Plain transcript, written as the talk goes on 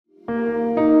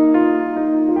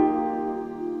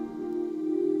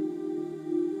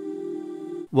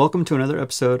Welcome to another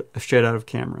episode of Straight Out of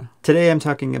Camera. Today I'm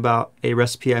talking about a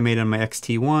recipe I made on my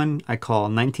X-T1 I call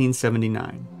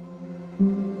 1979.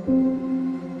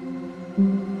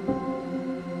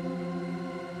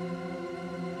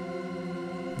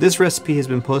 This recipe has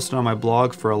been posted on my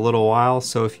blog for a little while,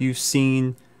 so if you've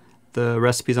seen the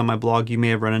recipes on my blog, you may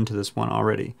have run into this one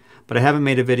already. But I haven't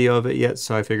made a video of it yet,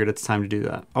 so I figured it's time to do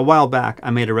that. A while back,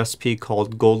 I made a recipe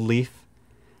called Gold Leaf.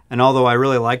 And although I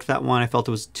really liked that one, I felt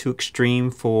it was too extreme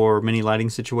for many lighting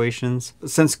situations.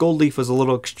 Since Gold Leaf was a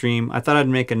little extreme, I thought I'd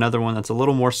make another one that's a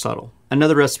little more subtle.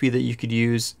 Another recipe that you could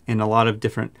use in a lot of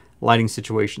different lighting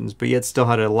situations, but yet still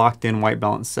had a locked in white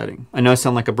balance setting. I know I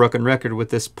sound like a broken record with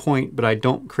this point, but I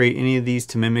don't create any of these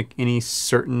to mimic any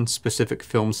certain specific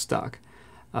film stock.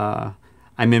 I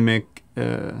mimic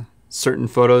certain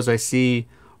photos I see,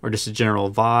 or just a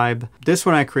general vibe. This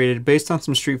one I created based on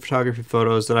some street photography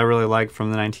photos that I really liked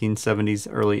from the 1970s,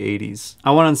 early 80s.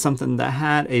 I wanted something that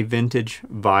had a vintage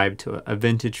vibe to it, a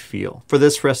vintage feel. For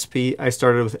this recipe, I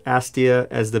started with Astia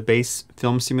as the base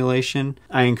film simulation.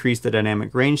 I increased the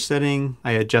dynamic range setting.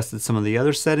 I adjusted some of the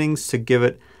other settings to give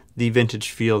it the vintage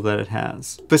feel that it has.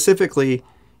 Specifically,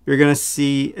 you're gonna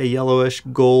see a yellowish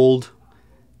gold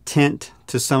tint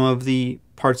to some of the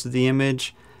parts of the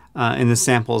image. In the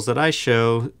samples that I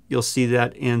show, you'll see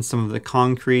that in some of the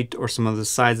concrete or some of the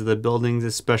sides of the buildings,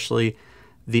 especially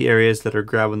the areas that are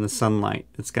grabbing the sunlight.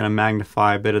 It's going to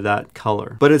magnify a bit of that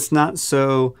color. But it's not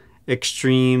so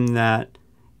extreme that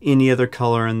any other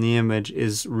color in the image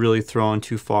is really thrown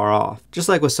too far off. Just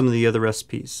like with some of the other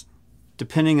recipes.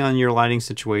 Depending on your lighting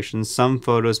situation, some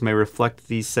photos may reflect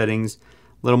these settings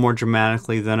a little more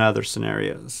dramatically than other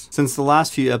scenarios. Since the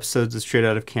last few episodes of Straight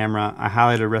Out of Camera, I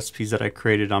highlighted recipes that I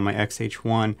created on my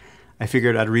XH1. I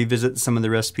figured I'd revisit some of the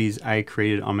recipes I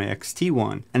created on my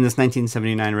XT1, and this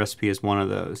 1979 recipe is one of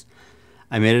those.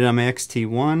 I made it on my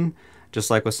XT1,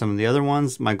 just like with some of the other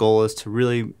ones. My goal is to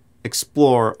really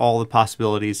explore all the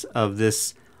possibilities of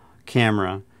this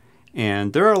camera.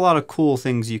 And there are a lot of cool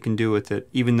things you can do with it,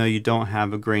 even though you don't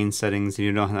have a grain settings and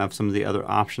you don't have some of the other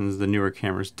options the newer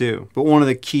cameras do. But one of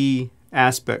the key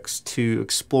aspects to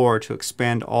explore, to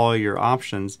expand all your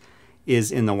options,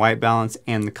 is in the white balance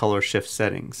and the color shift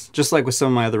settings. Just like with some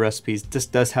of my other recipes, this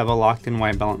does have a locked-in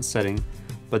white balance setting,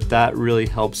 but that really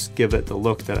helps give it the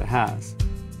look that it has.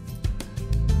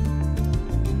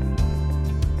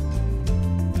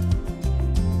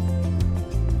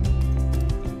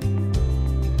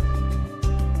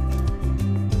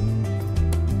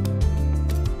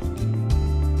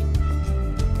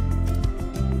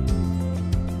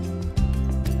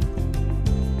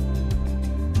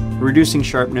 Reducing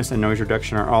sharpness and noise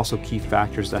reduction are also key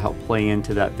factors that help play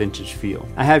into that vintage feel.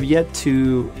 I have yet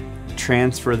to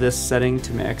transfer this setting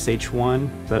to my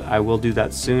XH1, but I will do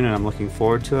that soon and I'm looking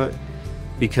forward to it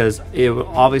because it will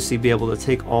obviously be able to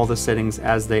take all the settings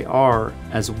as they are,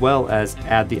 as well as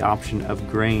add the option of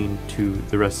grain to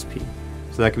the recipe.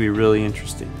 So that could be really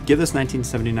interesting. Give this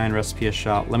 1979 recipe a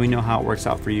shot. Let me know how it works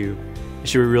out for you. It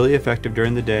should be really effective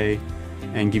during the day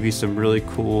and give you some really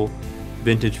cool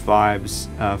vintage vibes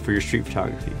for your street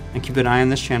photography. And keep an eye on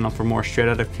this channel for more Straight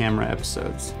Out of Camera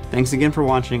episodes. Thanks again for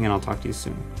watching, and I'll talk to you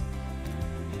soon.